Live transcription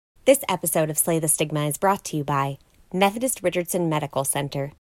This episode of Slay the Stigma is brought to you by Methodist Richardson Medical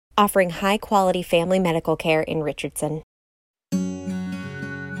Center, offering high-quality family medical care in Richardson.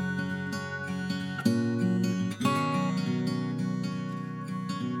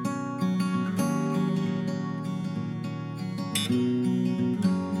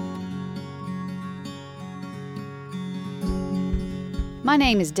 My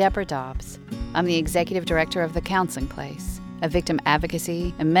name is Deborah Dobbs. I'm the Executive Director of The Counseling Place, a victim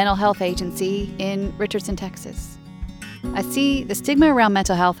advocacy and mental health agency in Richardson, Texas. I see the stigma around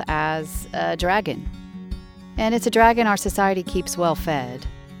mental health as a dragon. And it's a dragon our society keeps well fed.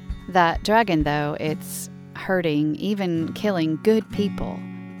 That dragon, though, it's hurting, even killing good people.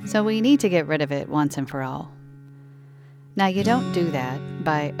 So we need to get rid of it once and for all. Now, you don't do that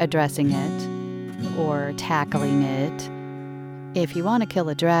by addressing it or tackling it. If you want to kill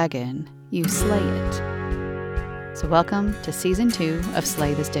a dragon, you slay it. So welcome to Season 2 of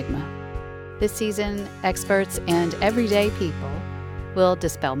Slay the Stigma. This season, experts and everyday people will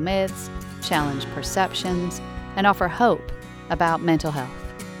dispel myths, challenge perceptions, and offer hope about mental health.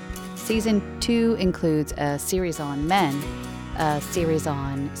 Season 2 includes a series on men, a series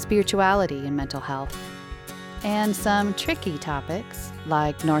on spirituality and mental health, and some tricky topics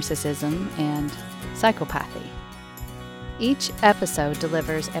like narcissism and psychopathy. Each episode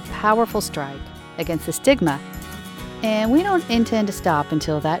delivers a powerful strike against the stigma, and we don't intend to stop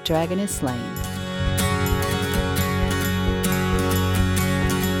until that dragon is slain.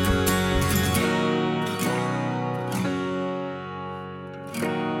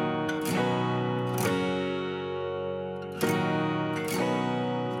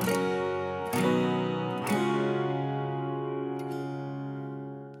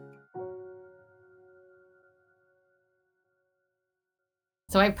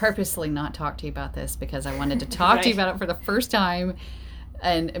 So I purposely not talked to you about this because I wanted to talk to you about it for the first time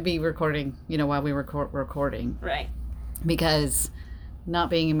and be recording, while we were recording. Right. Because not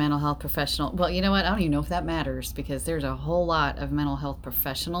being a mental health professional, well, you know what? I don't even know if that matters because there's a whole lot of mental health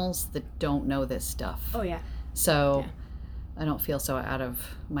professionals that don't know this stuff. Oh, yeah. So I don't feel so out of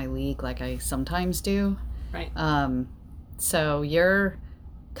my league like I sometimes do. Right. So you're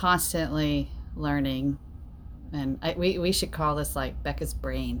constantly learning. And we should call this like Becca's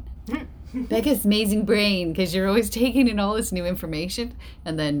brain. Becca's amazing brain, because you're always taking in all this new information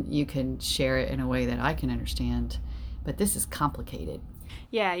and then you can share it in a way that I can understand. But this is complicated.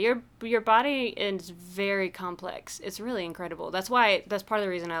 Yeah, your body is very complex. It's really incredible. That's part of the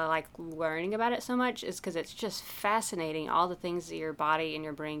reason I like learning about it so much, is because it's just fascinating, all the things that your body and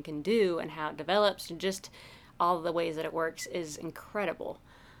your brain can do and how it develops, and just all the ways that it works is incredible.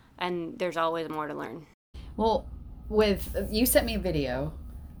 And there's always more to learn. Well, you sent me a video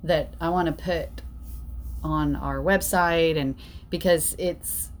that I want to put on our website, and because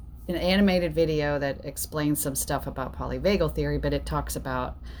it's an animated video that explains some stuff about polyvagal theory, but it talks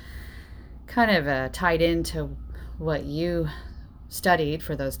about kind of tied into what you studied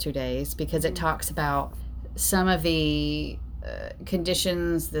for those 2 days, because it talks about some of the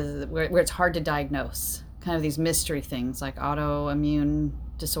conditions where it's hard to diagnose, kind of these mystery things like autoimmune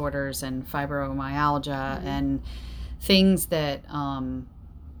disorders and fibromyalgia and things that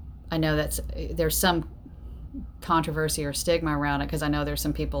I know there's some controversy or stigma around it, because I know there's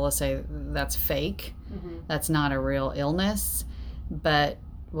some people that say that's fake, that's not a real illness, but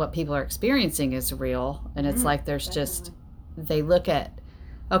what people are experiencing is real. And it's like there's just, they look at,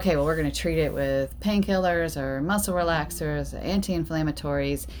 okay, well, we're going to treat it with painkillers or muscle relaxers,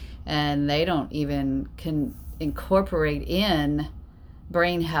 anti-inflammatories, and they don't even can incorporate in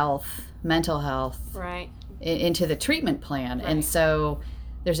brain health, mental health, right, into the treatment plan. Right. And so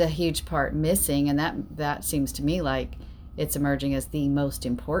there's a huge part missing, and that seems to me like it's emerging as the most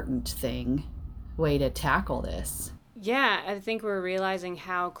important way to tackle this. Yeah, I think we're realizing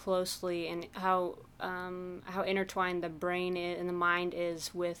how closely and how intertwined the brain and the mind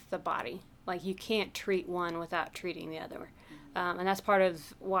is with the body. Like, you can't treat one without treating the other, and that's part of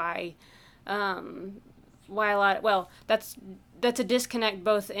why that's a disconnect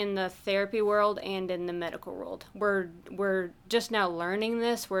both in the therapy world and in the medical world. We're just now learning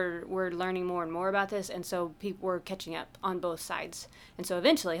this. We're learning more and more about this, and so we're catching up on both sides. And so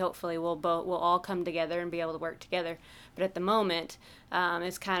eventually, hopefully, we'll all come together and be able to work together. But at the moment,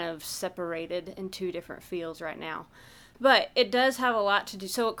 it's kind of separated in two different fields right now. But it does have a lot to do.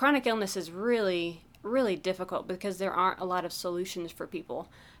 So chronic illness is really, really difficult because there aren't a lot of solutions for people.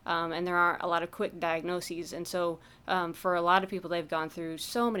 And there aren't a lot of quick diagnoses. And so for a lot of people, they've gone through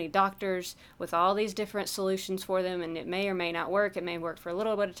so many doctors with all these different solutions for them, and it may or may not work. It may work for a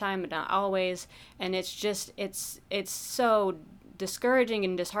little bit of time, but not always. And it's just, it's so discouraging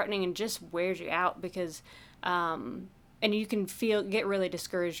and disheartening and just wears you out because and you can get really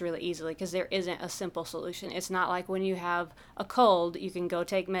discouraged really easily because there isn't a simple solution. It's not like when you have a cold, you can go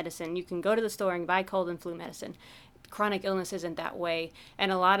take medicine. You can go to the store and buy cold and flu medicine. Chronic illness isn't that way.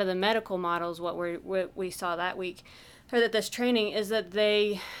 And a lot of the medical models, what we saw that week, or that this training, is that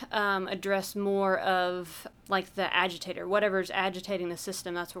they address more of like the agitator. Whatever's agitating the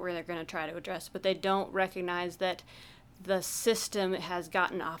system, that's what they're going to try to address. But they don't recognize that the system has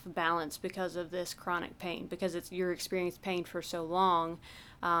gotten off balance because of this chronic pain, because you're experiencing pain for so long.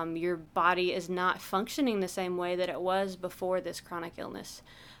 Your body is not functioning the same way that it was before this chronic illness.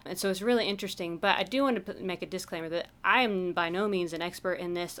 And so it's really interesting. But I do want to make a disclaimer that I am by no means an expert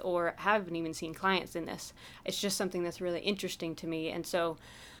in this or haven't even seen clients in this. It's just something that's really interesting to me. And so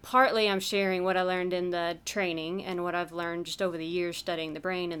partly I'm sharing what I learned in the training and what I've learned just over the years studying the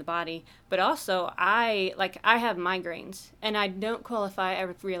brain and the body. But also I have migraines, and I don't qualify. I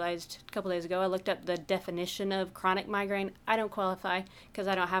realized a couple days ago, I looked up the definition of chronic migraine. I don't qualify because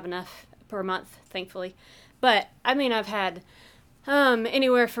I don't have enough per month, thankfully. But I mean, I've had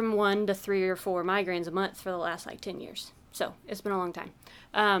anywhere from 1 to 3 or 4 migraines a month for the last 10 years. So it's been a long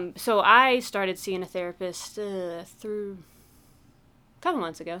time. So I started seeing a therapist through a couple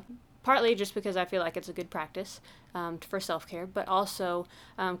months ago, partly just because I feel like it's a good practice for self-care, but also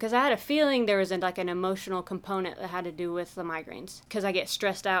because I had a feeling there was an emotional component that had to do with the migraines, because I get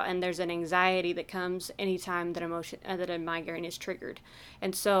stressed out and there's an anxiety that comes anytime that a migraine is triggered.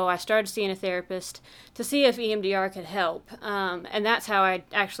 And so I started seeing a therapist to see if EMDR could help, and that's how I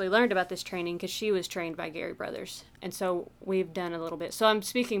actually learned about this training, because she was trained by Gary Brothers, and so we've done a little bit. So I'm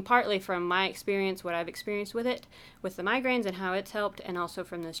speaking partly from my experience, what I've experienced with it, with the migraines and how it's helped, and also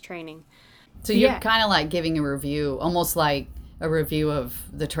from this training. So you're kind of like giving a review, almost like a review of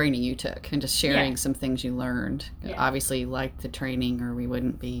the training you took, and just sharing some things you learned. Obviously, you liked the training, or we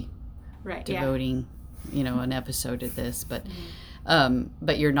wouldn't be devoting, an episode to this. But,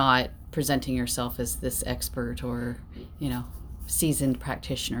 but you're not presenting yourself as this expert or, seasoned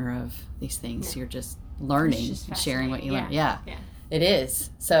practitioner of these things. You're just learning, sharing what you learned. Yeah, it is.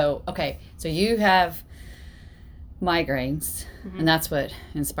 So, okay, so you have migraines, and that's what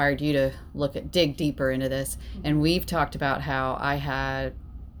inspired you to dig deeper into this. And we've talked about how I had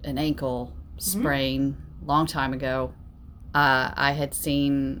an ankle sprain long time ago. I had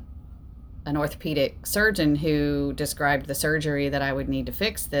seen an orthopedic surgeon who described the surgery that I would need to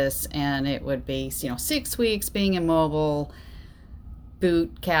fix this, and it would be 6 weeks being immobile,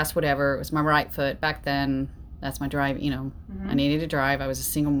 boot, cast, whatever. It was my right foot back then. That's my drive. I needed to drive. I was a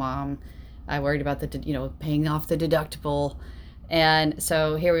single mom. I worried about paying off the deductible. And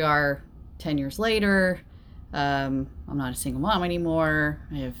so here we are 10 years later. I'm not a single mom anymore.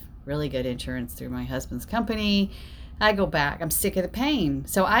 I have really good insurance through my husband's company. I go back. I'm sick of the pain.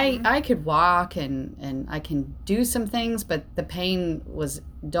 So I could walk and I can do some things, but the pain was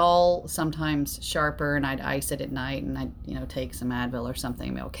dull, sometimes sharper, and I'd ice it at night, and I'd take some Advil or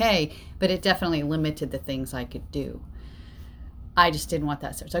something, okay. But it definitely limited the things I could do. I just didn't want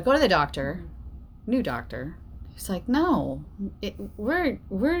that. So I go to the doctor, new doctor. He's like, no, we're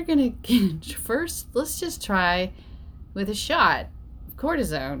going to first, let's just try with a shot of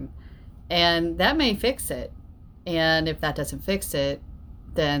cortisone, and that may fix it. And if that doesn't fix it,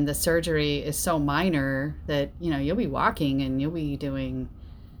 then the surgery is so minor that, you'll be walking and you'll be doing,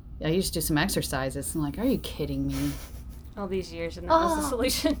 I used to do some exercises. I'm like, are you kidding me? All these years, and that was the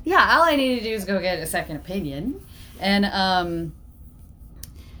solution. Yeah, all I needed to do is go get a second opinion. And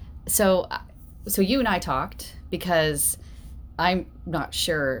so you and I talked, because I'm not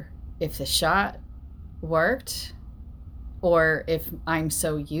sure if the shot worked or if I'm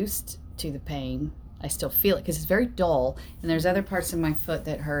so used to the pain, I still feel it, because it's very dull. And there's other parts of my foot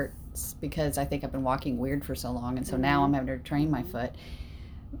that hurts because I think I've been walking weird for so long. And so now I'm having to train my foot.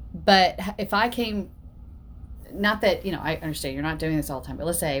 But if I came, not that, I understand you're not doing this all the time, but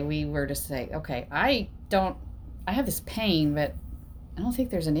let's say we were to say, okay, I have this pain, but I don't think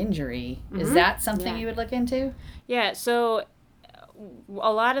there's an injury. Is that something you would look into? Yeah, so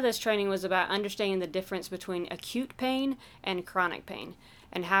a lot of this training was about understanding the difference between acute pain and chronic pain,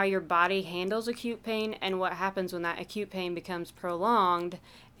 and how your body handles acute pain, and what happens when that acute pain becomes prolonged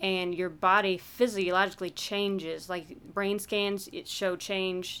and your body physiologically changes. Like brain scans, it show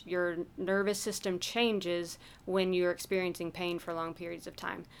change. Your nervous system changes when you're experiencing pain for long periods of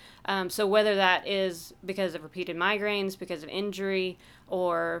time. So whether that is because of repeated migraines, because of injury,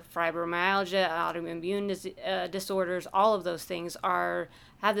 or fibromyalgia, autoimmune disorders, all of those things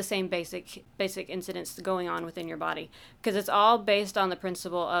have the same basic incidents going on within your body, because it's all based on the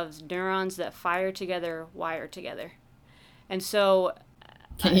principle of neurons that fire together wire together. And so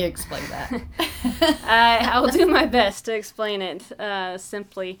can you explain that? I will do my best to explain it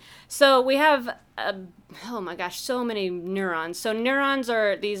simply. So we have, oh my gosh, so many neurons. So neurons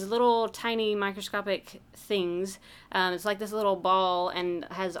are these little tiny microscopic things. It's like this little ball and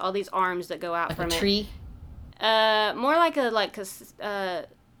has all these arms that go out like from a it. Tree? More like a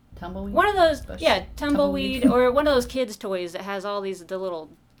Tumbleweed? one of those, Bush. yeah, tumbleweed, or one of those kids' toys that has all the little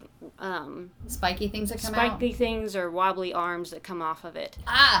spiky things that come spiky things or wobbly arms that come off of it.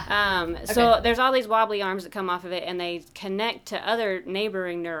 Okay. So there's all these wobbly arms that come off of it, and they connect to other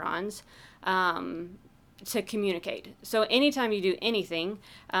neighboring neurons to communicate. So anytime you do anything,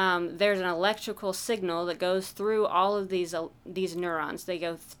 there's an electrical signal that goes through all of these neurons. They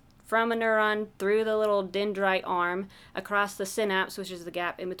go from a neuron through the little dendrite arm, across the synapse, which is the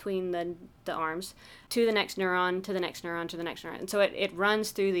gap in between the arms, to the next neuron, to the next neuron, to the next neuron. And so it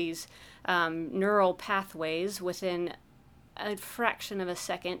runs through these neural pathways within a fraction of a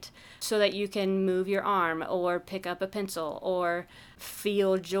second so that you can move your arm or pick up a pencil or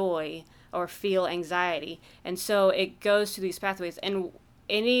feel joy or feel anxiety. And so it goes through these pathways. And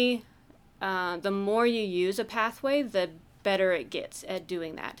the more you use a pathway, the better it gets at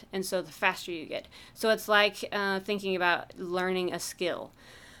doing that. And so the faster you get. So it's like thinking about learning a skill.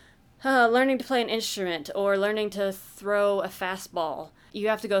 Learning to play an instrument or learning to throw a fastball. You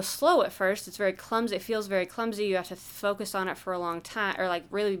have to go slow at first. It's very clumsy. It feels very clumsy. You have to focus on it for a long time, or like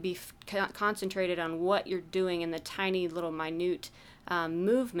really be concentrated on what you're doing in the tiny little minute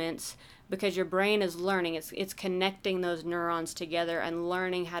movements, because your brain is learning. It's connecting those neurons together and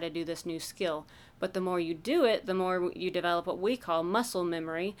learning how to do this new skill. But the more you do it, the more you develop what we call muscle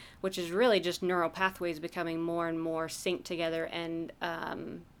memory, which is really just neural pathways becoming more and more synced together and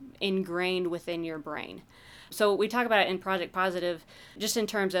ingrained within your brain. So we talk about it in Project Positive just in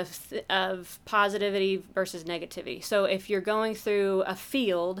terms of positivity versus negativity. So if you're going through a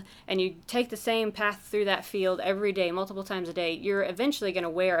field and you take the same path through that field every day, multiple times a day, you're eventually going to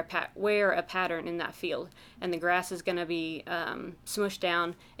wear a pattern in that field. And the grass is going to be smushed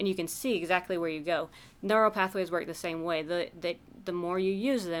down, and you can see exactly where you go. Neural pathways work the same way. The more you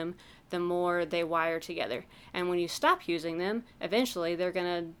use them, the more they wire together. And when you stop using them, eventually they're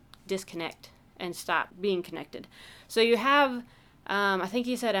going to disconnect and stop being connected. So you have, I think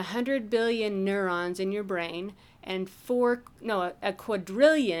you said 100 billion neurons in your brain and a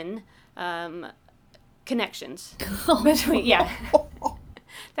quadrillion connections between, yeah.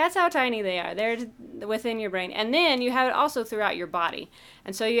 That's how tiny they are. They're within your brain. And then you have it also throughout your body.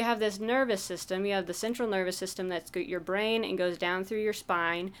 And so you have this nervous system. You have the central nervous system that's your brain and goes down through your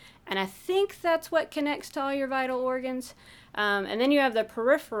spine. And I think that's what connects to all your vital organs. And then you have the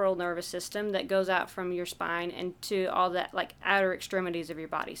peripheral nervous system that goes out from your spine and to all that like outer extremities of your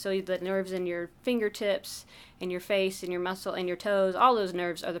body. So the nerves in your fingertips, in your face, in your muscle, in your toes, all those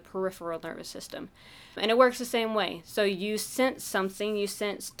nerves are the peripheral nervous system. And it works the same way. So you sense something, you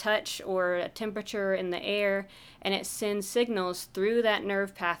sense touch or a temperature in the air, and it sends signals through that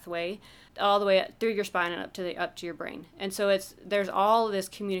nerve pathway all the way up through your spine and up to your brain. And so there's all of this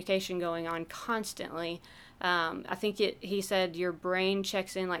communication going on constantly. I think he said your brain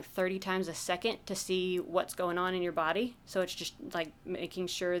checks in like 30 times a second to see what's going on in your body. So it's just like making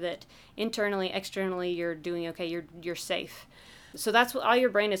sure that internally, externally, you're doing okay, you're safe. So that's what all your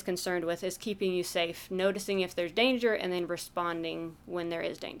brain is concerned with, is keeping you safe, noticing if there's danger, and then responding when there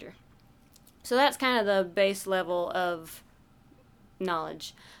is danger. So that's kind of the base level of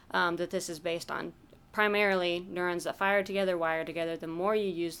knowledge that this is based on. Primarily, neurons that fire together, wire together. The more you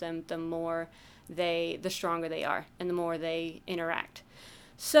use them, the stronger they are, and the more they interact.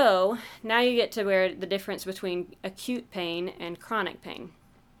 So now you get to where the difference between acute pain and chronic pain.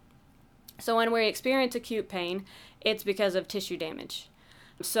 So when we experience acute pain, it's because of tissue damage.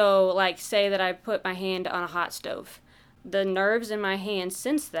 So like say that I put my hand on a hot stove. The nerves in my hand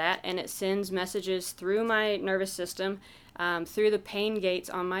sense that, and it sends messages through my nervous system, through the pain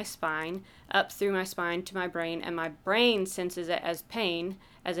gates on my spine, up through my spine to my brain, and my brain senses it as pain,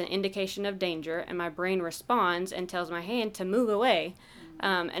 as an indication of danger, and my brain responds and tells my hand to move away.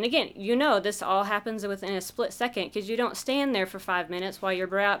 And again, this all happens within a split second, because you don't stand there for 5 minutes while your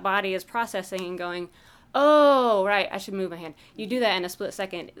body is processing and going, oh, right, I should move my hand. You do that in a split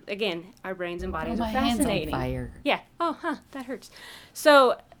second. Again, our brains and bodies are fascinating. My hand's on fire. Yeah. Oh, that hurts.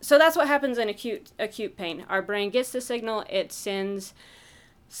 So that's what happens in acute pain. Our brain gets the signal. It sends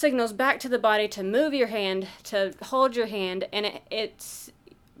signals back to the body to move your hand, to hold your hand, and it's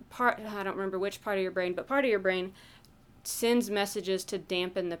I don't remember which part of your brain, but part of your brain sends messages to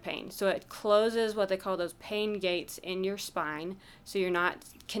dampen the pain. So it closes what they call those pain gates in your spine, so you're not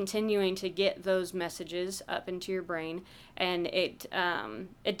continuing to get those messages up into your brain. And it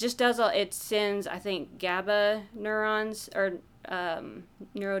just does it sends, I think, GABA neurons or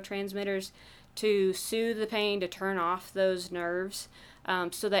neurotransmitters to soothe the pain, to turn off those nerves,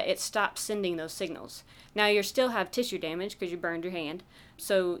 so that it stops sending those signals. Now you still have tissue damage because you burned your hand,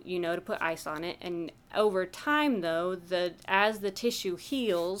 so you know to put ice on it. And over time, though, as the tissue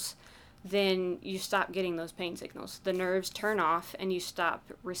heals, then you stop getting those pain signals. The nerves turn off and you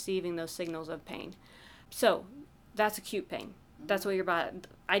stop receiving those signals of pain. So that's acute pain. That's what your body,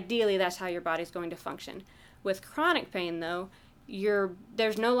 ideally, that's how your body's going to function. With chronic pain, though,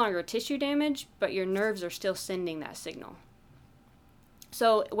 there's no longer tissue damage, but your nerves are still sending that signal.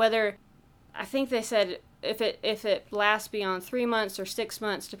 So I think they said if it lasts beyond 3 months or 6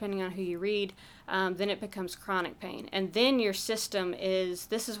 months, depending on who you read, then it becomes chronic pain. And then this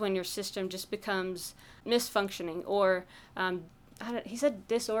is when your system just becomes misfunctioning, or he said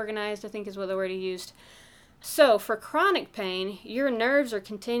disorganized, I think is what the word he used. So for chronic pain, your nerves are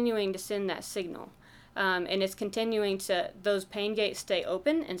continuing to send that signal. And it's continuing those pain gates stay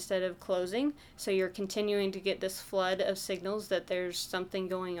open instead of closing. So you're continuing to get this flood of signals that there's something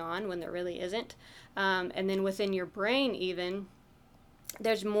going on when there really isn't. And then within your brain even,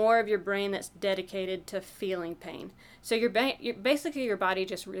 there's more of your brain that's dedicated to feeling pain. So basically your body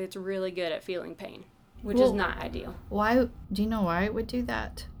it's really good at feeling pain, which is not ideal. Why? Do you know why it would do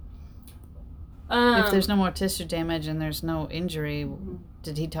that? If there's no more tissue damage and there's no injury,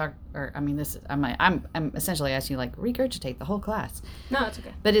 did he talk? Or I'm essentially asking you, like, regurgitate the whole class. No, it's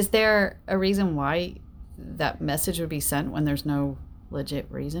okay. But is there a reason why that message would be sent when there's no legit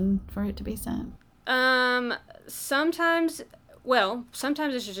reason for it to be sent? Sometimes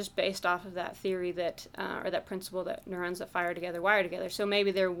it's just based off of that theory that, or that principle that neurons that fire together wire together. So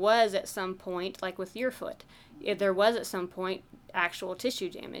maybe there was at some point, like with your foot, if there was at some point actual tissue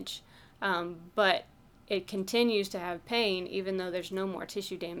damage. But it continues to have pain even though there's no more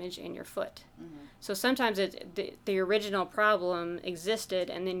tissue damage in your foot. Mm-hmm. So sometimes the original problem existed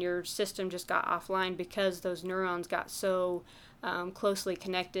and then your system just got offline because those neurons got so closely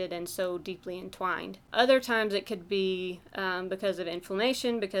connected and so deeply entwined. Other times it could be because of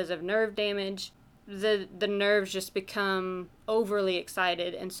inflammation, because of nerve damage. The nerves just become overly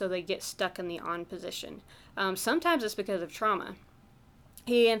excited and so they get stuck in the on position. Sometimes it's because of trauma.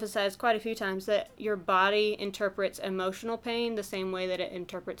 He emphasized quite a few times that your body interprets emotional pain the same way that it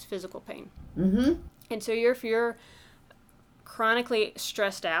interprets physical pain. Mm-hmm. And so if you're chronically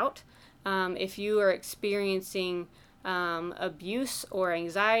stressed out, if you are experiencing abuse or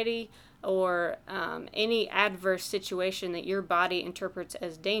anxiety or any adverse situation that your body interprets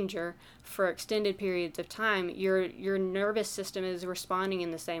as danger for extended periods of time, your nervous system is responding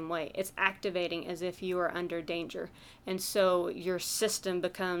in the same way. It's activating as if you are under danger. And so your system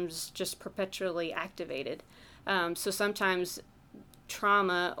becomes just perpetually activated. So sometimes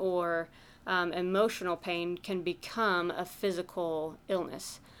trauma or emotional pain can become a physical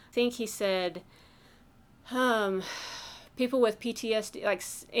illness. I think he said people with PTSD, like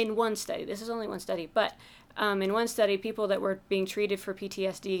in one study, this is only one study, but in one study, people that were being treated for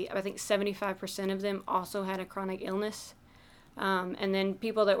PTSD, I think 75% of them also had a chronic illness. And then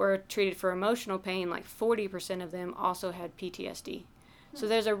people that were treated for emotional pain, like 40% of them also had PTSD. So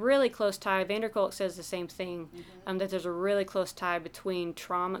there's a really close tie. Van der Kolk says the same thing, that there's a really close tie between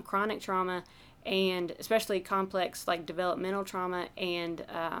trauma, chronic trauma, and especially complex like developmental trauma and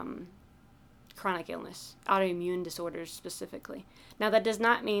chronic illness, autoimmune disorders specifically. Now that does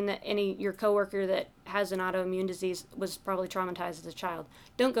not mean that your coworker that has an autoimmune disease was probably traumatized as a child.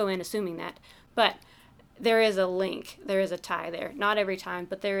 Don't go in assuming that, but there is a link, there is a tie there. Not every time,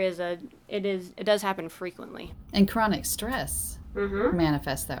 but it does happen frequently. And chronic stress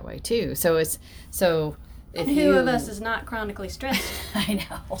manifests that way too. So who of us is not chronically stressed? I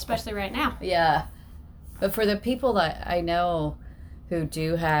know, especially right now. Yeah, but for the people that I know who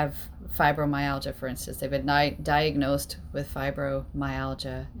do have fibromyalgia, for instance, they've been diagnosed with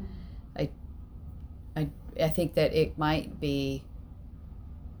fibromyalgia. I think that it might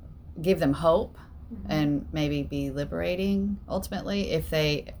give them hope and maybe be liberating ultimately if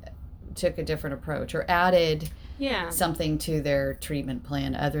they took a different approach or added something to their treatment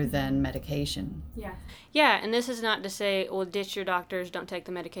plan other than medication. Yeah, and this is not to say, well, ditch your doctors, don't take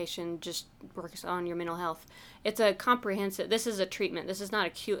the medication, just work on your mental health. It's a comprehensive, this is a treatment. This is not a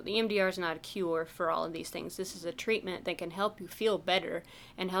cure. The EMDR is not a cure for all of these things. This is a treatment that can help you feel better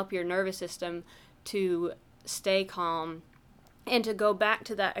and help your nervous system to stay calm and to go back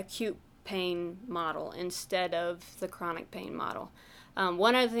to that acute pain model instead of the chronic pain model.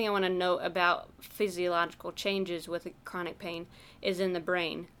 One other thing I want to note about physiological changes with chronic pain is in the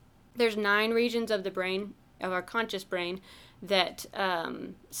brain. There's 9 regions of the brain, of our conscious brain, that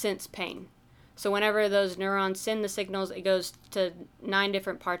sense pain. So whenever those neurons send the signals, it goes to 9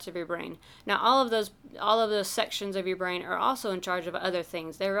 different parts of your brain. Now, all of those sections of your brain are also in charge of other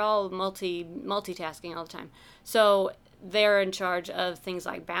things. They're all multitasking all the time. So they're in charge of things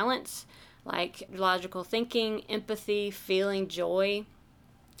like balance, like logical thinking, empathy, feeling joy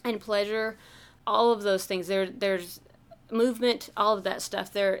and pleasure, all of those things. There's movement, all of that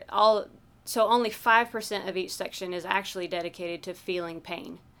stuff. So only 5% of each section is actually dedicated to feeling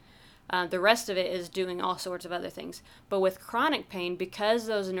pain. The rest of it is doing all sorts of other things. But with chronic pain, because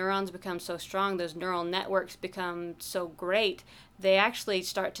those neurons become so strong, those neural networks become so great, they actually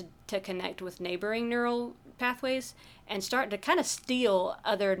start to connect with neighboring neural pathways and start to kind of steal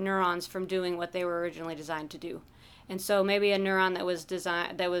other neurons from doing what they were originally designed to do. And so maybe a neuron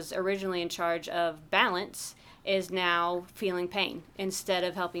that was originally in charge of balance is now feeling pain instead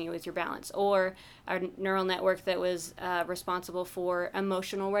of helping you with your balance, or a neural network that was responsible for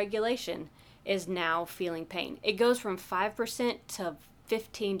emotional regulation is now feeling pain. It goes from 5% to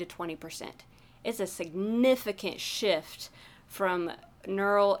 15 to 20%. It's a significant shift from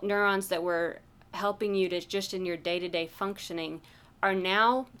neurons that were helping you to just in your day-to-day functioning are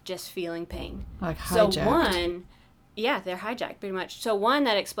now just feeling pain. Like hijacked. They're hijacked pretty much. So one,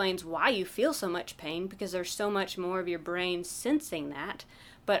 that explains why you feel so much pain, because there's so much more of your brain sensing that,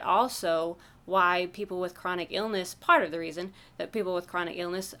 but also why people with chronic illness, part of the reason that people with chronic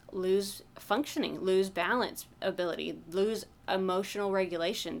illness lose functioning, lose balance ability, lose emotional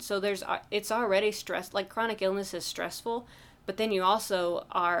regulation. So it's already stress, like chronic illness is stressful, but then you also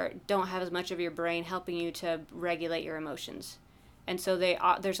don't have as much of your brain helping you to regulate your emotions. And so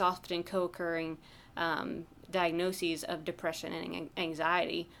there's often co-occurring diagnoses of depression and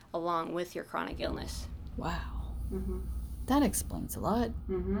anxiety along with your chronic illness. Wow. Mm-hmm. That explains a lot.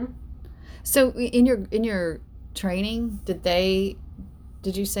 Mm-hmm. So in your training, did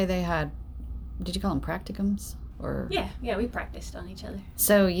you say they had, did you call them practicums or? Yeah, we practiced on each other.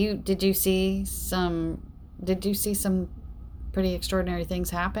 So did you see some pretty extraordinary things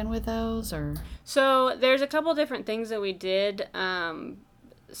happen with those, or? So there's a couple different things that we did.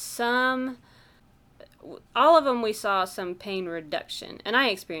 All of them we saw some pain reduction, and I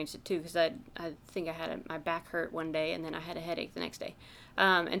experienced it too, because I think I had my back hurt one day and then I had a headache the next day.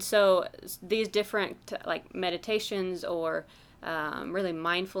 And so these different like meditations or really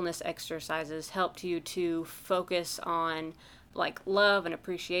mindfulness exercises helped you to focus on like love and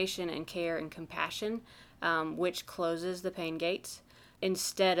appreciation and care and compassion, which closes the pain gates,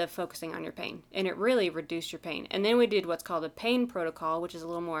 instead of focusing on your pain. And it really reduced your pain. And then we did what's called a pain protocol, which is a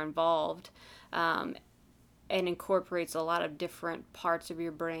little more involved, and incorporates a lot of different parts of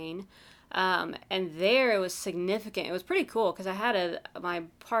your brain. And there it was significant. It was pretty cool because I had my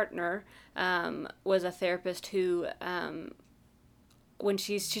partner was a therapist who,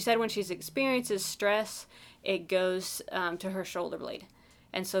 she said when she experiences stress, it goes to her shoulder blade.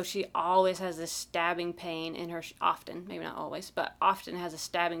 And so she always has this stabbing pain in her, often, maybe not always, but often has a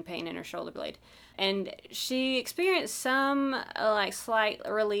stabbing pain in her shoulder blade. And she experienced some like slight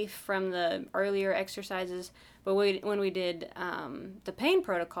relief from the earlier exercises, but when we did the pain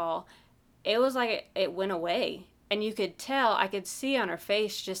protocol, it was like it went away. And you could tell, I could see on her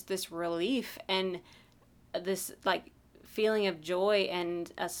face just this relief and this like feeling of joy and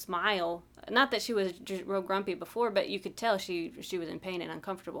a smile. Not that she was just real grumpy before, but you could tell she was in pain and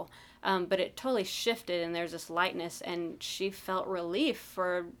uncomfortable. But it totally shifted, and there's this lightness, and she felt relief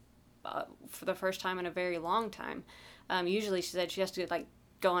for the first time in a very long time. Usually, she said she has to like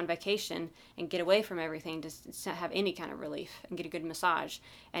go on vacation and get away from everything to have any kind of relief and get a good massage.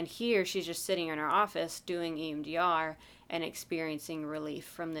 And here, she's just sitting in her office doing EMDR and experiencing relief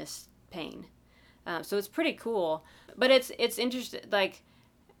from this pain. So it's pretty cool, but it's interesting. Like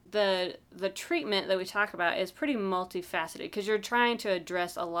the treatment that we talk about is pretty multifaceted because you're trying to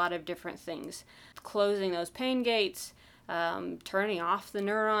address a lot of different things, closing those pain gates, turning off the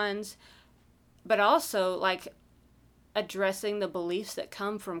neurons, but also like addressing the beliefs that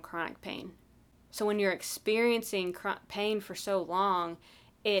come from chronic pain. So when you're experiencing pain for so long,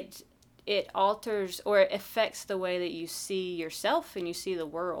 it alters or it affects the way that you see yourself and you see the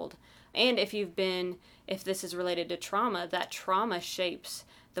world. And if this is related to trauma, that trauma shapes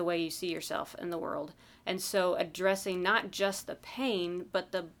the way you see yourself in the world. And so addressing not just the pain,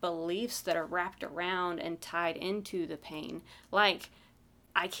 but the beliefs that are wrapped around and tied into the pain. Like,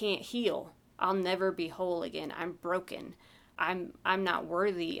 I can't heal. I'll never be whole again. I'm broken. I'm not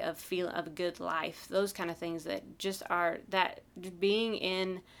worthy of a good life. Those kind of things that just are that being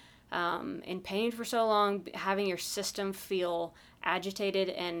in pain for so long, having your system feel agitated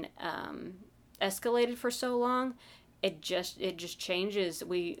and escalated for so long, it just changes.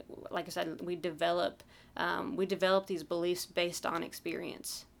 Like I said, we develop these beliefs based on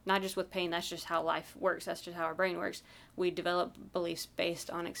experience. Not just with pain, that's just how life works. That's just how our brain works. We develop beliefs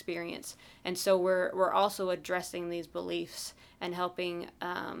based on experience. And so we're also addressing these beliefs and helping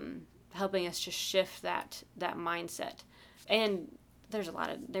us to shift that mindset. And there's a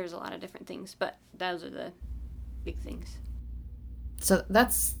lot of different things, but those are the big things. So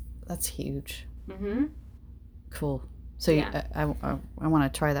that's huge. Mm-hmm. Cool. So yeah. I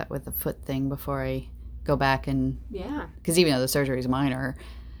want to try that with the foot thing before I go back and because even though the surgery is minor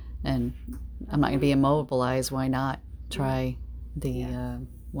and I'm not going to be immobilized, why not try the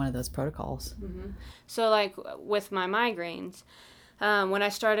one of those protocols? Mm-hmm. So like with my migraines, when I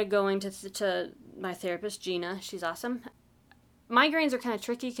started going to my therapist Gina, she's awesome. Migraines are kind of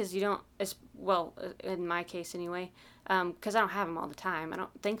tricky because you don't, in my case anyway, because I don't have them all the time.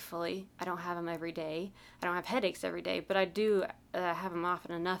 Thankfully, I don't have them every day. I don't have headaches every day, but I do have them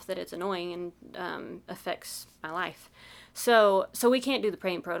often enough that it's annoying and affects my life. So we can't do the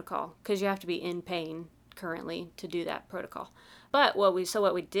pain protocol because you have to be in pain currently to do that protocol. But what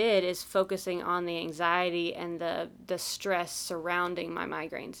we did is focusing on the anxiety and the stress surrounding my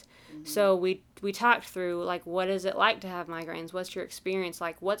migraines. Mm-hmm. So we talked through, like, what is it like to have migraines? What's your experience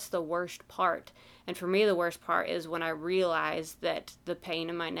like? What's the worst part? And for me, the worst part is when I realized that the pain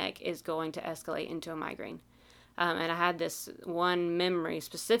in my neck is going to escalate into a migraine. And I had this one memory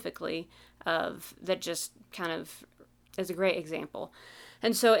specifically of that just kind of is a great example.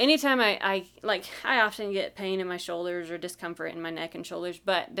 And so anytime I often get pain in my shoulders or discomfort in my neck and shoulders,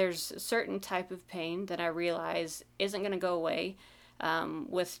 but there's a certain type of pain that I realize isn't going to go away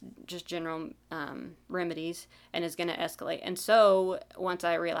with just general remedies and is going to escalate. And so once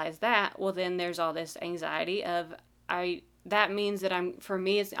I realize that, well, then there's all this anxiety of that means that I'm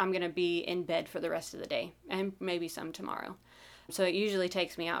going to be in bed for the rest of the day and maybe some tomorrow. So it usually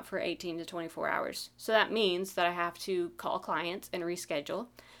takes me out for 18 to 24 hours. So that means that I have to call clients and reschedule.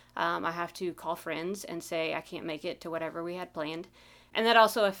 I have to call friends and say I can't make it to whatever we had planned. And that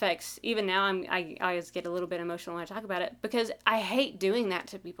also affects, even now, I always get a little bit emotional when I talk about it because I hate doing that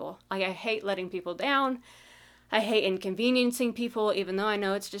to people. Like, I hate letting people down. I hate inconveniencing people, even though I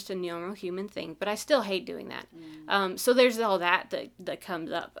know it's just a normal human thing. But I still hate doing that. So there's all that comes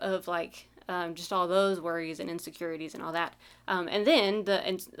up of, like, just all those worries and insecurities and all that. And then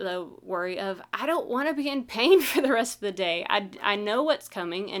the worry of, I don't want to be in pain for the rest of the day. I know what's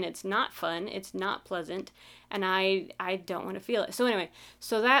coming and it's not fun. It's not pleasant. And I don't want to feel it. So anyway,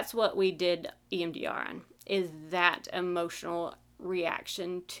 so that's what we did EMDR on, is that emotional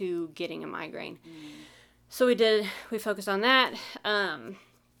reaction to getting a migraine. So we focused on that. And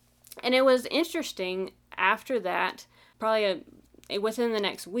it was interesting after that, probably within the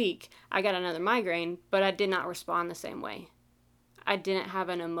next week, I got another migraine, but I did not respond the same way. I didn't have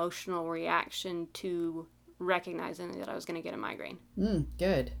an emotional reaction to recognizing that I was going to get a migraine.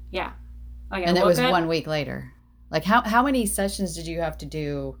 Good. Yeah. Like, and that was 1 week later. Like, how many sessions did you have to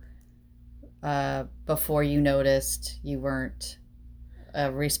do before you noticed you weren't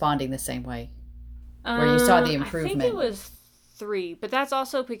responding the same way? Where you saw the improvement? I think it was 3, but that's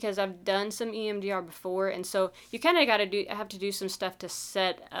also because I've done some EMDR before, and so you kind of have to do some stuff to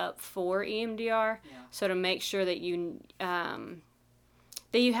set up for EMDR, so to make sure that you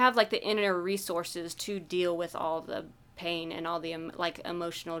have like the inner resources to deal with all the pain and all the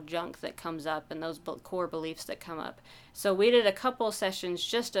emotional junk that comes up and those core beliefs that come up. So we did a couple sessions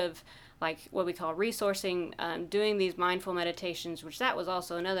just of like what we call resourcing, doing these mindful meditations, which that was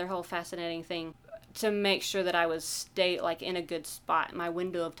also another whole fascinating thing, to make sure that I was in a good spot. My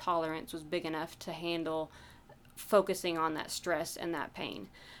window of tolerance was big enough to handle focusing on that stress and that pain.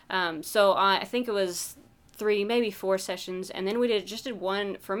 So I think it was 3, maybe 4 sessions, and then we did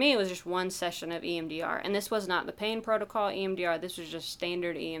one. For me, it was just one session of EMDR, and this was not the pain protocol EMDR. This was just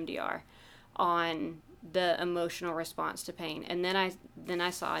standard EMDR on the emotional response to pain, and then I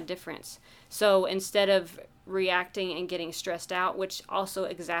saw a difference. So instead of reacting and getting stressed out, which also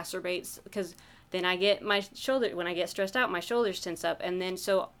exacerbates, because then I get when I get stressed out, my shoulders tense up, and then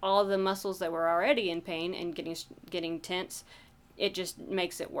so all the muscles that were already in pain and getting tense, it just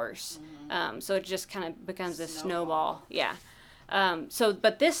makes it worse. So it just kind of becomes a snowball. Yeah.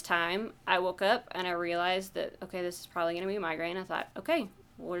 But this time I woke up and I realized that, okay, this is probably going to be a migraine. I thought, okay,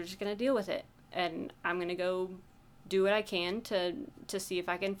 we're just going to deal with it. And I'm going to go do what I can to see if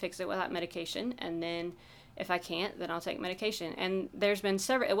I can fix it without medication. And then If I can't, then I'll take medication. And there's been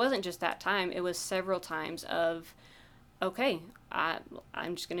it wasn't just that time, it was several times of, okay,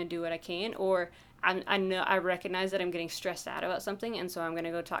 I'm just going to do what I can, or I know I recognize that I'm getting stressed out about something, and so I'm going to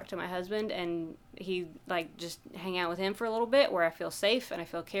go talk to my husband, and he just hang out with him for a little bit where I feel safe and I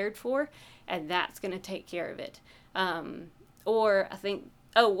feel cared for, and that's going to take care of it. Or I think,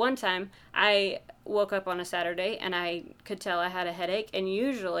 one time I woke up on a Saturday and I could tell I had a headache, and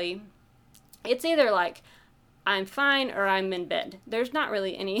usually it's either like I'm fine or I'm in bed. There's not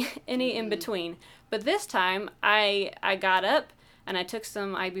really any in between. But this time I got up and I took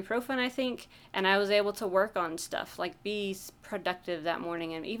some ibuprofen, I think, and I was able to work on stuff, like be productive that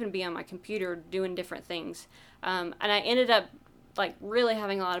morning and even be on my computer doing different things. And I ended up like really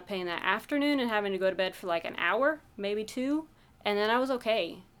having a lot of pain that afternoon and having to go to bed for like an hour, maybe 2, and then I was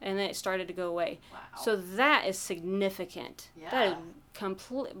okay, and then it started to go away. Wow. So that is significant. Yeah. That is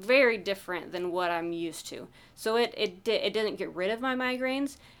very different than what I'm used to. So it didn't get rid of my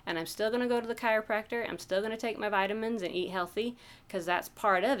migraines, and I'm still going to go to the chiropractor. I'm still going to take my vitamins and eat healthy, because that's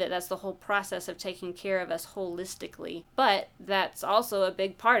part of it. That's the whole process of taking care of us holistically. But that's also a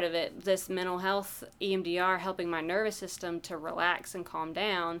big part of it, this mental health EMDR helping my nervous system to relax and calm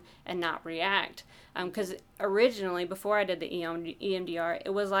down and not react. Because originally, before I did the EMDR, it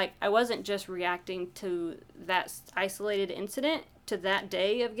was like I wasn't just reacting to that isolated incident, to that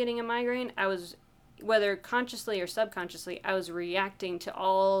day of getting a migraine. I was, whether consciously or subconsciously, I was reacting to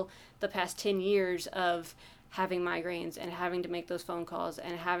all the past 10 years of having migraines and having to make those phone calls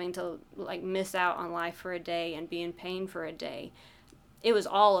and having to like miss out on life for a day and be in pain for a day. It was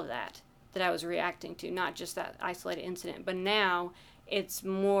all of that I was reacting to, not just that isolated incident. But now it's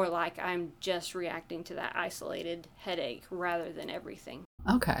more like I'm just reacting to that isolated headache rather than everything.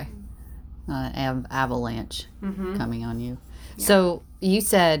 Okay. Avalanche coming on you. Yeah. So you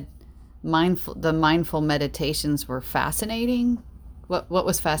said the mindful meditations were fascinating. What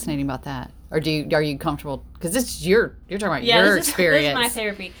was fascinating about that? Or are you comfortable? Because you're talking about your experience. This is my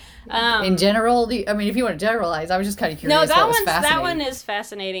therapy. In general, if you want to generalize, I was just kind of curious. No, what was fascinating. that one is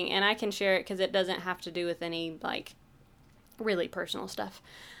fascinating, and I can share it because it doesn't have to do with any like really personal stuff.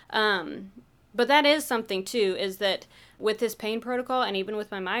 But that is something too, is that with this pain protocol and even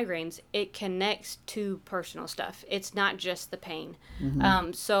with my migraines, it connects to personal stuff. It's not just the pain.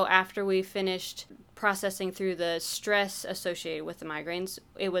 Mm-hmm. So after we finished processing through the stress associated with the migraines,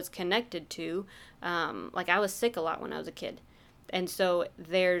 it was connected to, like I was sick a lot when I was a kid. And so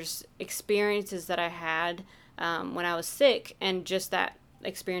there's experiences that I had when I was sick, and just that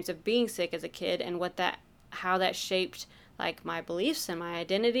experience of being sick as a kid and how that shaped like my beliefs and my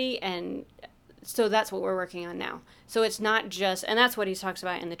identity. And so that's what we're working on now. So it's not just, and that's what he talks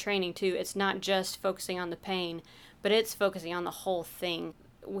about in the training too, it's not just focusing on the pain, but it's focusing on the whole thing.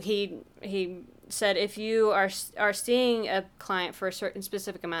 He said if you are seeing a client for a certain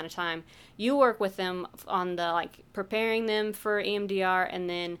specific amount of time, you work with them on the like preparing them for EMDR, and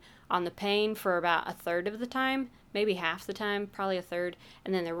then on the pain for about a third of the time, maybe half the time, probably a third,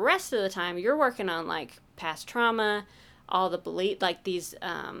 and then the rest of the time you're working on like past trauma, all the belief, like these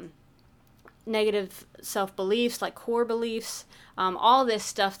negative self-beliefs, like core beliefs, all this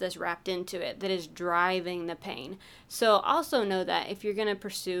stuff that's wrapped into it that is driving the pain. So also know that if you're going to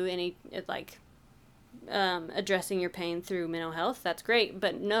pursue any like addressing your pain through mental health, that's great,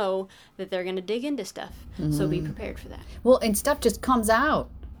 but know that they're going to dig into stuff. Mm-hmm. So be prepared for that. Well, and stuff just comes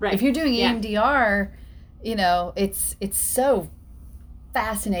out. Right. If you're doing EMDR, it's so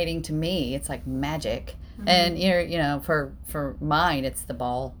fascinating to me. It's like magic. Mm-hmm. And for mine, it's the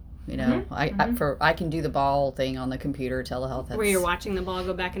ball. I can do the ball thing on the computer, telehealth. Where you're watching the ball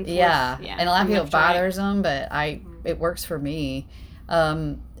go back and forth. Yeah. And a lot of people it bothers them, but it works for me.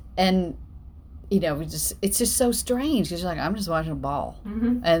 And it's just so strange because you're like, I'm just watching a ball,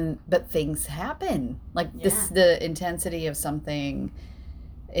 but things happen. Like the intensity of something,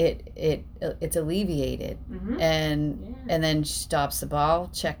 it's alleviated, and then stops the ball,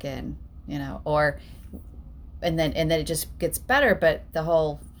 check in, and then it just gets better. But the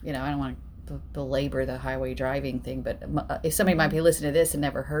whole, I don't want to belabor the highway driving thing, but if somebody might be listening to this and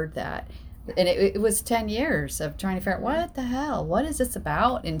never heard that, and it was 10 years of trying to figure out what the hell, what is this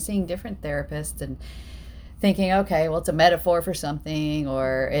about, and seeing different therapists and thinking, okay, well, it's a metaphor for something,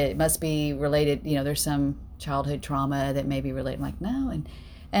 or it must be related, there's some childhood trauma that may be related. I'm like, no.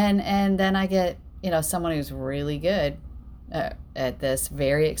 And then I get, someone who's really good at this,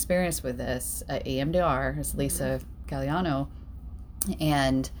 very experienced with this, EMDR, is Lisa Galliano.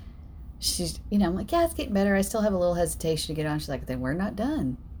 And she's, I'm like, yeah, it's getting better. I still have a little hesitation to get on. She's like, then we're not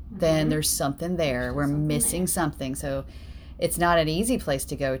done. Then there's something there. We're missing something. So it's not an easy place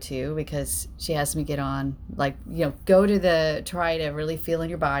to go to because she has me get on, like, try to really feel in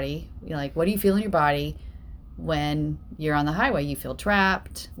your body. Like, what do you feel in your body when you're on the highway? You feel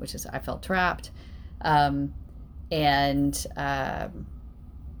trapped, which is, I felt trapped.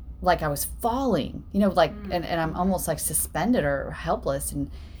 Like I was falling, and I'm almost like suspended or helpless.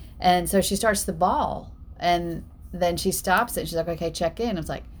 And so she starts to bawl, and then she stops it. She's like, okay, check in. It's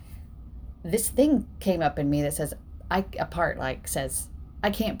like, this thing came up in me that says, I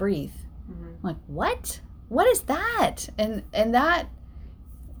can't breathe. I'm like, what is that? And that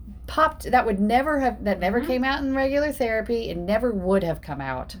popped, that never came out in regular therapy. It never would have come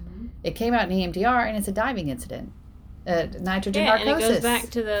out. It came out in EMDR, and it's a diving incident. Nitrogen narcosis. And it goes back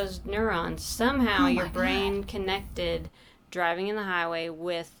to those neurons. Somehow your brain connected driving in the highway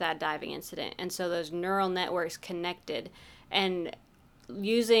with that diving incident. And so those neural networks connected. And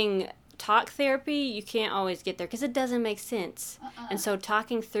using talk therapy, you can't always get there because it doesn't make sense. And so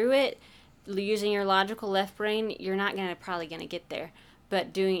talking through it, using your logical left brain, you're not probably going to get there.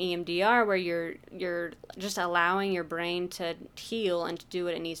 But doing EMDR, where you're just allowing your brain to heal and to do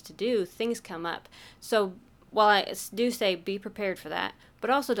what it needs to do, things come up. So while I do say be prepared for that, but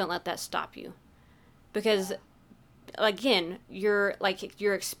also don't let that stop you. Because, again, your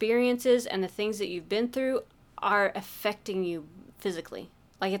experiences and the things that you've been through are affecting you physically.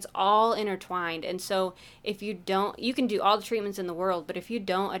 Like, it's all intertwined. And so if you don't, you can do all the treatments in the world, but if you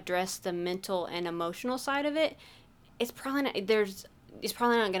don't address the mental and emotional side of it, it's probably not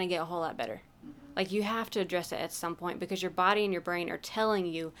going to get a whole lot better. Like, you have to address it at some point because your body and your brain are telling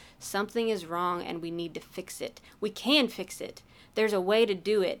you something is wrong and we need to fix it. We can fix it. There's a way to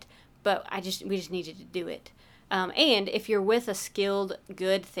do it, but we just need you to do it. And if you're with a skilled,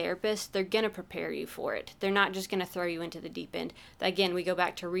 good therapist, they're going to prepare you for it. They're not just going to throw you into the deep end. Again, we go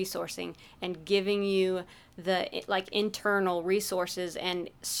back to resourcing and giving you the internal resources and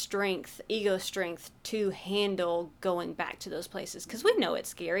strength, ego strength to handle going back to those places. Because we know it's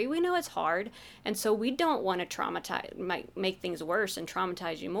scary. We know it's hard. And so we don't want to make things worse and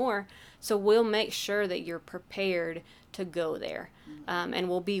traumatize you more. So we'll make sure that you're prepared to go there. And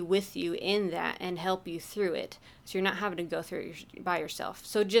we'll be with you in that and help you through it. So you're not having to go through it by yourself.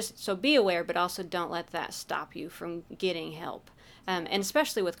 So be aware, but also don't let that stop you from getting help. And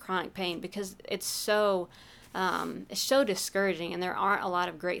especially with chronic pain, because it's so discouraging and there aren't a lot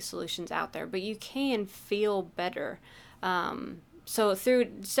of great solutions out there, but you can feel better. So through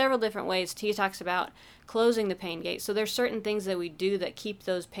several different ways, Tia talks about closing the pain gates. So there's certain things that we do that keep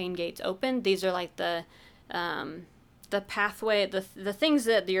those pain gates open. These are like the pathway, the things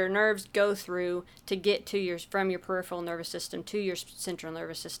that your nerves go through to get to from your peripheral nervous system to your central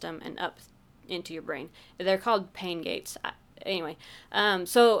nervous system and up into your brain. They're called pain gates. Anyway,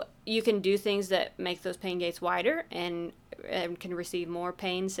 so you can do things that make those pain gates wider and can receive more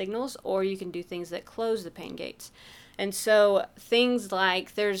pain signals, or you can do things that close the pain gates. And so things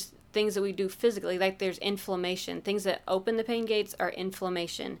like, there's things that we do physically, like there's inflammation. Things that open the pain gates are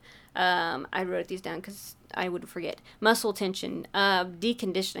inflammation. I wrote these down because I would forget. Muscle tension,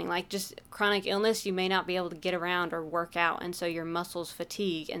 deconditioning, like just chronic illness, you may not be able to get around or work out, and so your muscles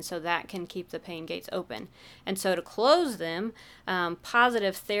fatigue, and so that can keep the pain gates open. And so to close them,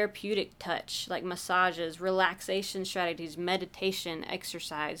 positive therapeutic touch, like massages, relaxation strategies, meditation,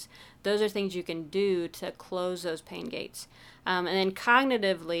 exercise, those are things you can do to close those pain gates. And then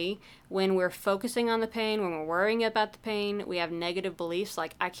cognitively, when we're focusing on the pain, when we're worrying about the pain, we have negative beliefs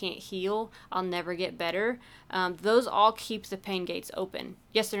like, I can't heal, I'll never get better. Those all keep the pain gates open.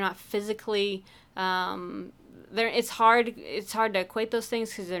 Yes, they're not physically, it's hard to equate those things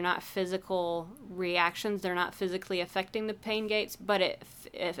because they're not physical reactions. They're not physically affecting the pain gates, but it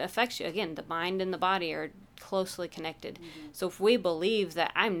affects you. Again, the mind and the body are closely connected. Mm-hmm. So if we believe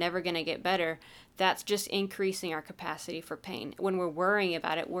that I'm never going to get better, that's just increasing our capacity for pain. When we're worrying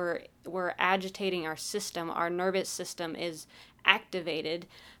about it, we're agitating our system. Our nervous system is activated,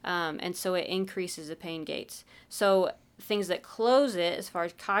 and so it increases the pain gates. So things that close it, as far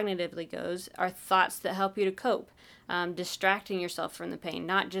as cognitively goes, are thoughts that help you to cope, distracting yourself from the pain,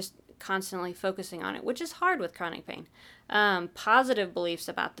 not just constantly focusing on it, which is hard with chronic pain. Positive beliefs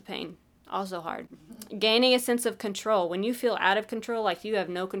about the pain, also hard. Gaining a sense of control. When you feel out of control, like you have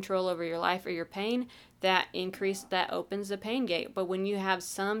no control over your life or your pain, that opens the pain gate. But when you have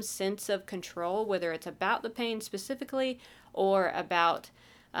some sense of control, whether it's about the pain specifically or about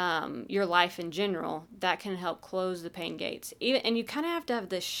your life in general, that can help close the pain gates. And you kind of have to have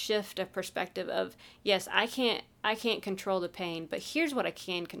this shift of perspective of, yes, I can't control the pain, but here's what I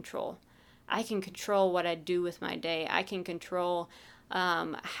can control. I can control what I do with my day. I can control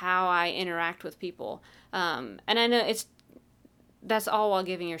how I interact with people. And I know that's all while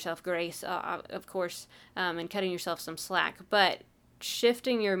giving yourself grace, of course, and cutting yourself some slack. But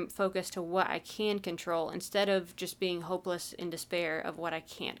shifting your focus to what I can control instead of just being hopeless in despair of what I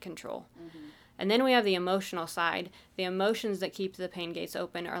can't control. Mm-hmm. And then we have the emotional side. The emotions that keep the pain gates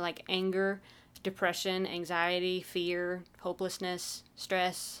open are like anger, depression, anxiety, fear, hopelessness,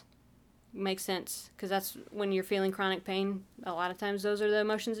 stress. Makes sense, because that's when you're feeling chronic pain. A lot of times those are the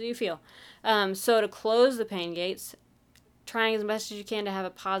emotions that you feel. So to close the pain gates, trying as best as you can to have a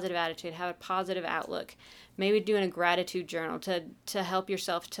positive attitude, have a positive outlook. Maybe doing a gratitude journal to help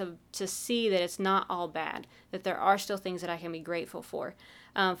yourself to see that it's not all bad, that there are still things that I can be grateful for.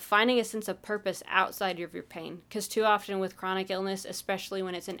 Finding a sense of purpose outside of your pain, because too often with chronic illness, especially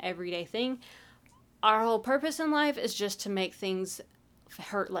when it's an everyday thing, our whole purpose in life is just to make things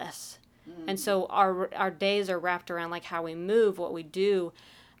hurt less. And so our days are wrapped around, like how we move, what we do,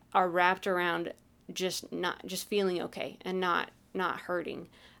 are wrapped around just feeling okay and not hurting.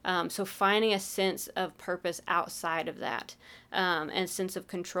 So finding a sense of purpose outside of that, and a sense of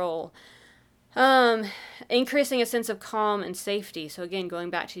control. Increasing a sense of calm and safety. So again,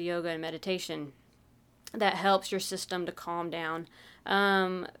 going back to yoga and meditation, that helps your system to calm down.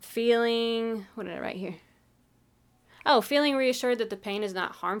 Feeling, what did I write here? Feeling reassured that the pain is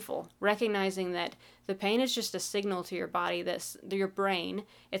not harmful. Recognizing that the pain is just a signal to your body, that's your brain.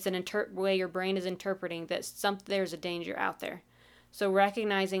 It's an way your brain is interpreting that there's a danger out there. So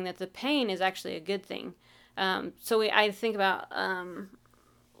recognizing that the pain is actually a good thing. I think about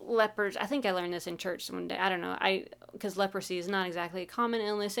lepers. I think I learned this in church one day. I don't know. Because leprosy is not exactly a common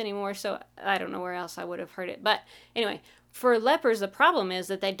illness anymore, so I don't know where else I would have heard it. But anyway, for lepers, the problem is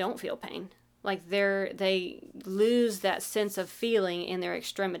that they don't feel pain. Like they lose that sense of feeling in their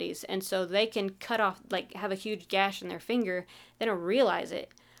extremities, and so they can cut off, like have a huge gash in their finger. They don't realize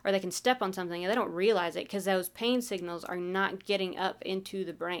it, or they can step on something and they don't realize it because those pain signals are not getting up into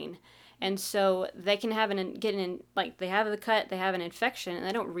the brain, and so they can have they have the cut, they have an infection, and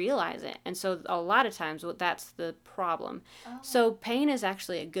they don't realize it, and so a lot of times that's the problem. Oh. So pain is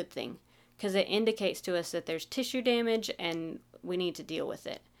actually a good thing because it indicates to us that there's tissue damage and we need to deal with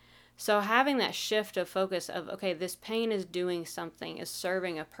it. So having that shift of focus of, okay, this pain is doing something, is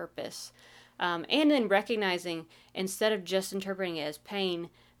serving a purpose. And then recognizing, instead of just interpreting it as pain,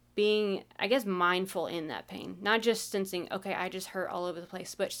 being, I guess, mindful in that pain. Not just sensing, okay, I just hurt all over the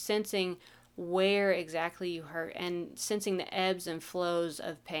place, but sensing where exactly you hurt and sensing the ebbs and flows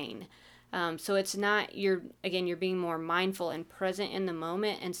of pain. So it's not, you're being more mindful and present in the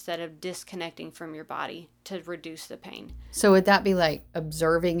moment instead of disconnecting from your body to reduce the pain. So would that be like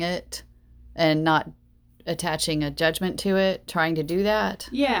observing it and not attaching a judgment to it, trying to do that?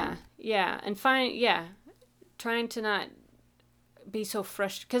 Yeah. And trying to not be so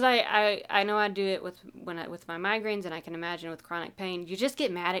frustrated. Because I know I do it with my migraines, and I can imagine with chronic pain, you just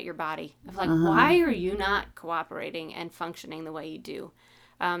get mad at your body. Of like, why are you not cooperating and functioning the way you do?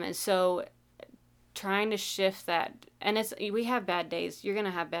 And so trying to shift that, and we have bad days. You're going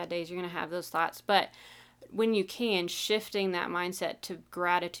to have bad days. You're going to have those thoughts. But when you can, shifting that mindset to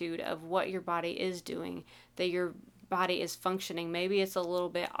gratitude of what your body is doing, that your body is functioning. Maybe it's a little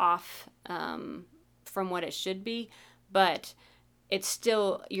bit off from what it should be, but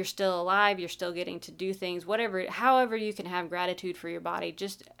you're still alive. You're still getting to do things, however you can have gratitude for your body,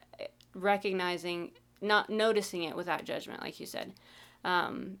 just recognizing, not noticing it without judgment, like you said.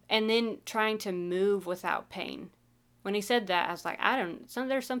 And then trying to move without pain. When he said that, I was like,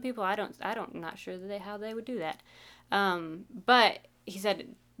 there's some people I'm not sure how they would do that. But he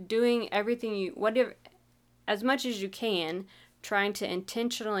said, doing everything as much as you can, trying to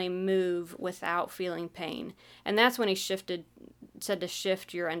intentionally move without feeling pain. And that's when he said to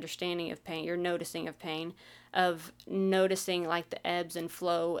shift your understanding of pain, your noticing of pain, of noticing like the ebbs and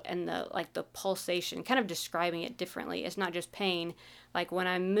flow and the pulsation, kind of describing it differently. It's not just pain. Like when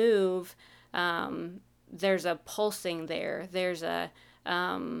I move, there's a pulsing there. There's a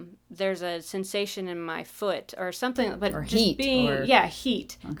sensation in my foot or something, but or just heat,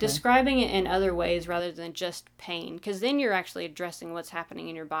 heat. Okay. Describing it in other ways rather than just pain, because then you're actually addressing what's happening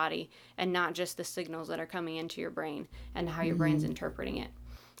in your body and not just the signals that are coming into your brain and how your brain's interpreting it.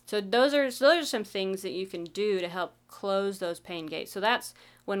 So those are some things that you can do to help close those pain gates. So that's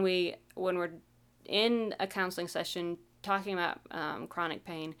when we're in a counseling session talking about chronic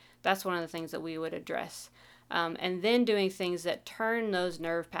pain. That's one of the things that we would address. And then doing things that turn those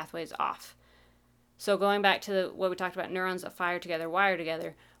nerve pathways off. So going back to what we talked about, neurons that fire together, wire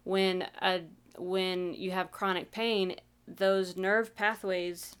together. When you have chronic pain, those nerve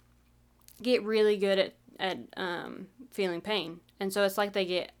pathways get really good at feeling pain. And so it's like they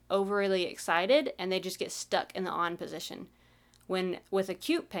get overly excited and they just get stuck in the on position. When with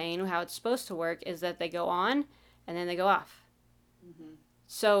acute pain, how it's supposed to work is that they go on and then they go off. Mm-hmm.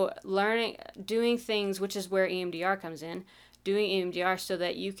 So doing things, which is where EMDR comes in, doing EMDR so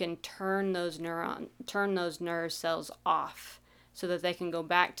that you can turn those nerve cells off so that they can go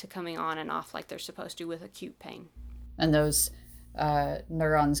back to coming on and off like they're supposed to with acute pain. And those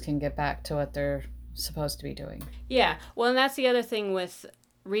neurons can get back to what they're supposed to be doing. Yeah. Well, and that's the other thing with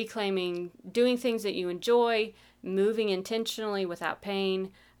reclaiming, doing things that you enjoy, moving intentionally without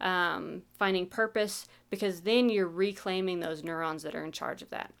pain, finding purpose, because then you're reclaiming those neurons that are in charge of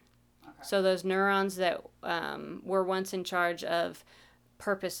that. Okay. So those neurons that were once in charge of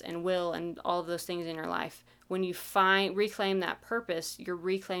purpose and will and all of those things in your life, when you reclaim that purpose, you're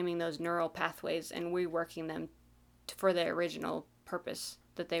reclaiming those neural pathways and reworking them for their original purpose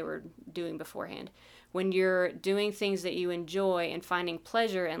that they were doing beforehand. When you're doing things that you enjoy and finding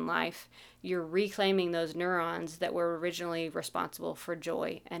pleasure in life, you're reclaiming those neurons that were originally responsible for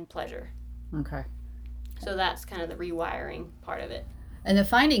joy and pleasure. Okay. So that's kind of the rewiring part of it. And the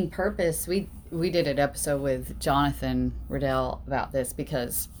finding purpose, we did an episode with Jonathan Riddell about this,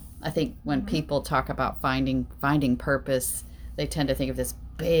 because I think when people talk about finding purpose, they tend to think of this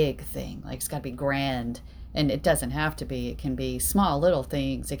big thing, like it's got to be grand, and it doesn't have to be. It can be small little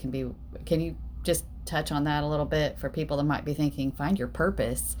things. It can be. Can you just touch on that a little bit for people that might be thinking, find your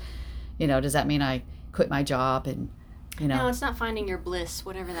purpose? Does that mean I quit my job and No, it's not finding your bliss,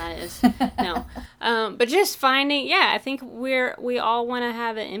 whatever that is. No. But just finding, I think we all want to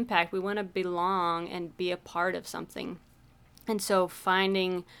have an impact. We want to belong and be a part of something. And so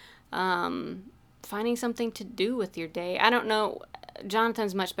finding something to do with your day. I don't know.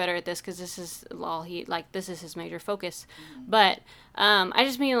 Jonathan's much better at this because this is all this is his major focus. Mm-hmm. But I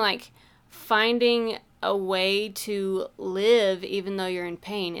just mean finding a way to live even though you're in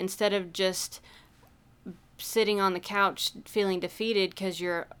pain, instead of just sitting on the couch feeling defeated because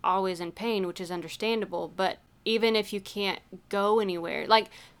you're always in pain, which is understandable. But even if you can't go anywhere,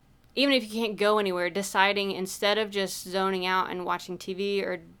 deciding, instead of just zoning out and watching TV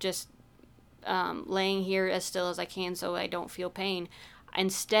or just laying here as still as I can so I don't feel pain,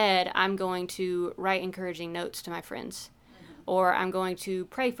 instead I'm going to write encouraging notes to my friends. Or I'm going to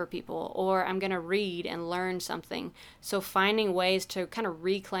pray for people, or I'm going to read and learn something. So finding ways to kind of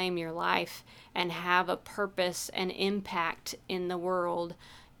reclaim your life and have a purpose and impact in the world,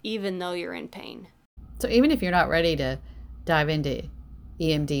 even though you're in pain. So even if you're not ready to dive into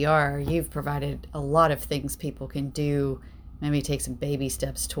EMDR, you've provided a lot of things people can do, maybe take some baby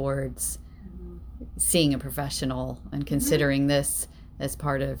steps towards seeing a professional and considering this as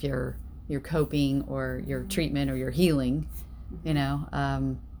part of your coping or your treatment or your healing.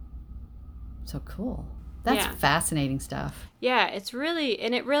 So cool. That's fascinating stuff. Yeah, it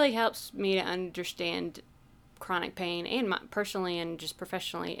really helps me to understand chronic pain and personally and just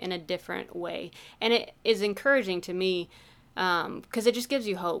professionally in a different way. And it is encouraging to me because it just gives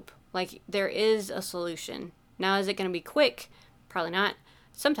you hope. There is a solution. Now, is it going to be quick? Probably not.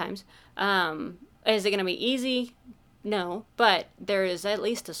 Sometimes. Is it going to be easy? No, but there is at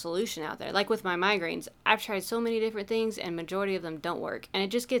least a solution out there. Like with my migraines, I've tried so many different things and majority of them don't work. And it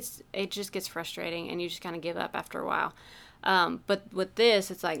just gets frustrating and you just kind of give up after a while. But with this,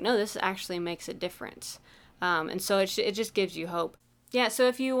 it's no, this actually makes a difference. And so it just gives you hope. Yeah, so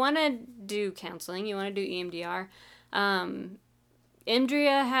if you want to do counseling, you want to do EMDR,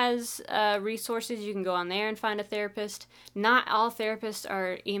 Emdria has resources. You can go on there and find a therapist. Not all therapists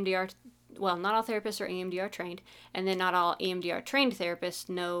are EMDR trained, and then not all EMDR trained therapists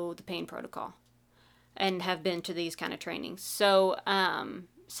know the pain protocol and have been to these kind of trainings. So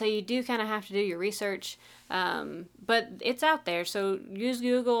you do kind of have to do your research, but it's out there. So use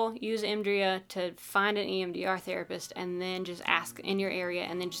Google, use Emdria to find an EMDR therapist, and then just ask in your area,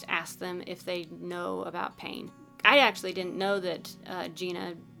 and then just ask them if they know about pain. I actually didn't know that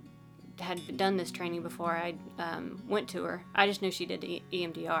Gina had done this training before I went to her. I just knew she did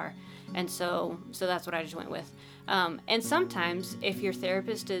EMDR. And so that's what I just went with. And sometimes if your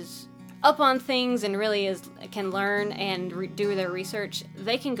therapist is up on things and really can learn and do their research,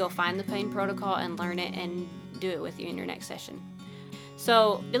 they can go find the pain protocol and learn it and do it with you in your next session.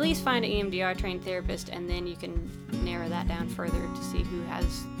 So at least find an EMDR trained therapist, and then you can narrow that down further to see who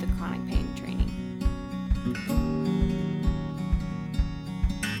has the chronic pain training.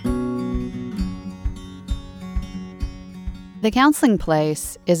 The Counseling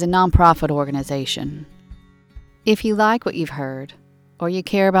Place is a nonprofit organization. If you like what you've heard, or you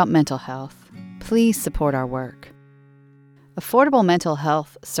care about mental health, please support our work. Affordable mental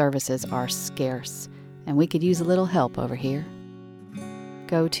health services are scarce, and we could use a little help over here.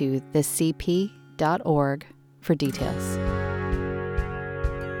 Go to thecp.org for details.